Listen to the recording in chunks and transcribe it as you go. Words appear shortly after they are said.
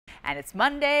And it's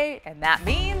Monday, and that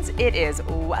means it is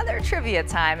weather trivia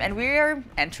time. And we are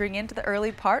entering into the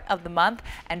early part of the month.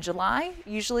 And July,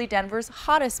 usually Denver's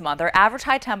hottest month. Our average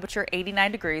high temperature,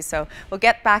 89 degrees. So we'll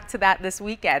get back to that this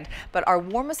weekend. But our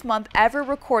warmest month ever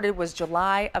recorded was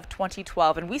July of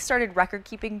 2012. And we started record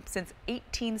keeping since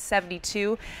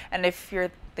 1872. And if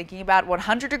you're thinking about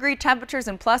 100-degree temperatures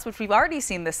and plus, which we've already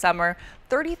seen this summer,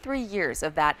 33 years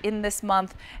of that in this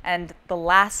month, and the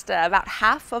last about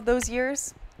half of those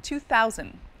years,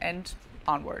 2000 and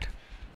onward.